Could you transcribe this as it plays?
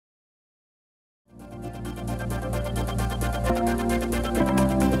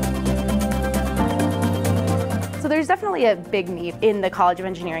there's definitely a big need in the College of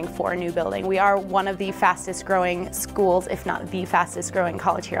Engineering for a new building. We are one of the fastest growing schools, if not the fastest growing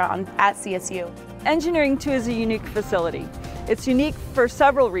college here at CSU. Engineering 2 is a unique facility. It's unique for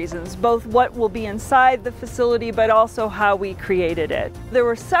several reasons, both what will be inside the facility, but also how we created it. There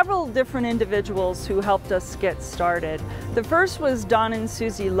were several different individuals who helped us get started. The first was Don and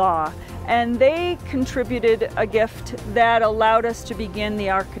Susie Law, and they contributed a gift that allowed us to begin the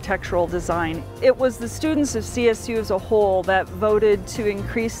architectural design. It was the students of CSU as a whole that voted to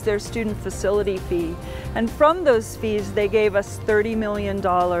increase their student facility fee, and from those fees they gave us $30 million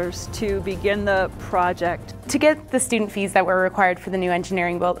to begin the project. To get the student fees that were required for the new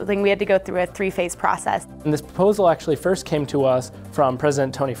engineering building, we had to go through a three-phase process. And this proposal actually first came to us from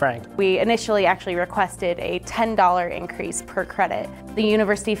President Tony Frank. We initially actually requested a $10 increase per credit. The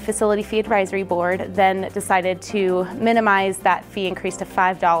University Facility Fee Advisory Board then decided to minimize that fee increase to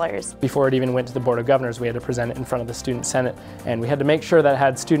 $5. Before it even went to the Board of Governors, we had to present it in front of the Student Senate, and we had to make sure that it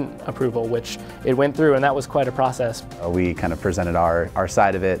had student approval, which it went through, and that was quite a process. We kind of presented our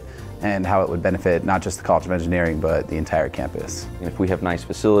side of it and how it would benefit not just the College of Engineering, but the entire campus. If we have nice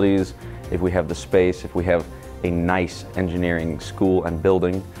facilities, if we have the space, if we have a nice engineering school and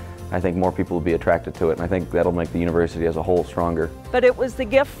building, I think more people will be attracted to it, and I think that'll make the university as a whole stronger. But it was the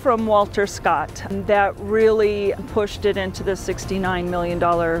gift from Walter Scott that really pushed it into the $69 million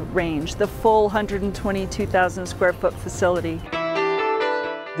range, the full 122,000 square foot facility.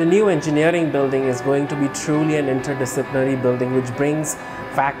 The new engineering building is going to be truly an interdisciplinary building which brings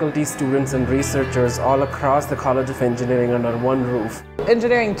faculty, students, and researchers all across the College of Engineering under one roof.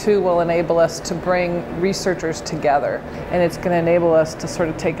 Engineering 2 will enable us to bring researchers together, and it's going to enable us to sort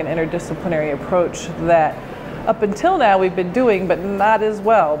of take an interdisciplinary approach that up until now we've been doing, but not as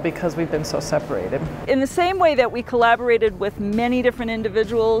well because we've been so separated. In the same way that we collaborated with many different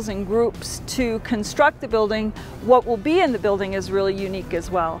individuals and groups to construct the building, what will be in the building is really unique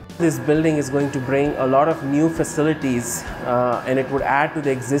as well. This building is going to bring a lot of new facilities and it would add to the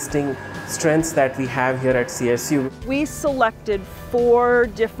existing strengths that we have here at CSU. We selected 4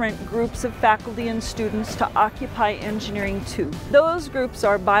 different groups of faculty and students to occupy Engineering 2. Those groups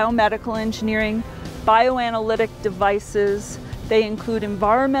are biomedical engineering, bioanalytic devices, they include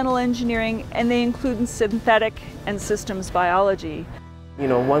environmental engineering, and they include synthetic and systems biology. You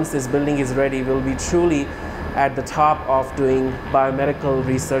know, once this building is ready, we'll be truly at the top of doing biomedical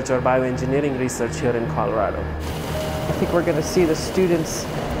research or bioengineering research here in Colorado. I think we're going to see the students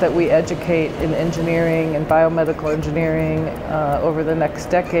that we educate in engineering and biomedical engineering over the next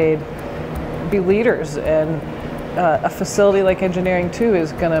decade be leaders, and a facility like Engineering 2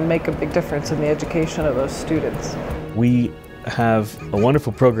 is going to make a big difference in the education of those students. We have a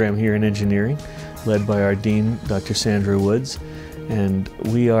wonderful program here in engineering led by our Dean, Dr. Sandra Woods, and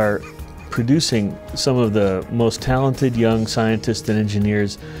we are producing some of the most talented young scientists and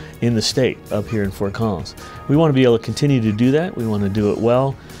engineers in the state up here in Fort Collins. We want to be able to continue to do that. We want to do it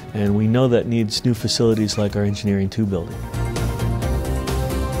well, and we know that needs new facilities like our Engineering 2 building.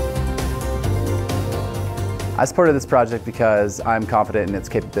 I supported this project because I'm confident in its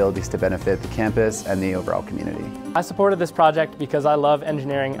capabilities to benefit the campus and the overall community. I supported this project because I love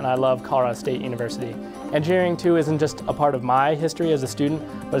engineering and I love Colorado State University. Engineering 2 isn't just a part of my history as a student,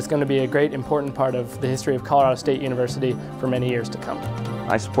 but it's going to be a great important part of the history of Colorado State University for many years to come.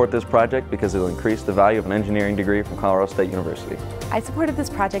 I support this project because it will increase the value of an engineering degree from Colorado State University. I supported this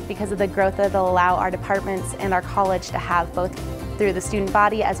project because of the growth that it'll allow our departments and our college to have, both through the student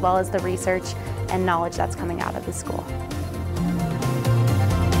body as well as the research and knowledge that's coming out of the school.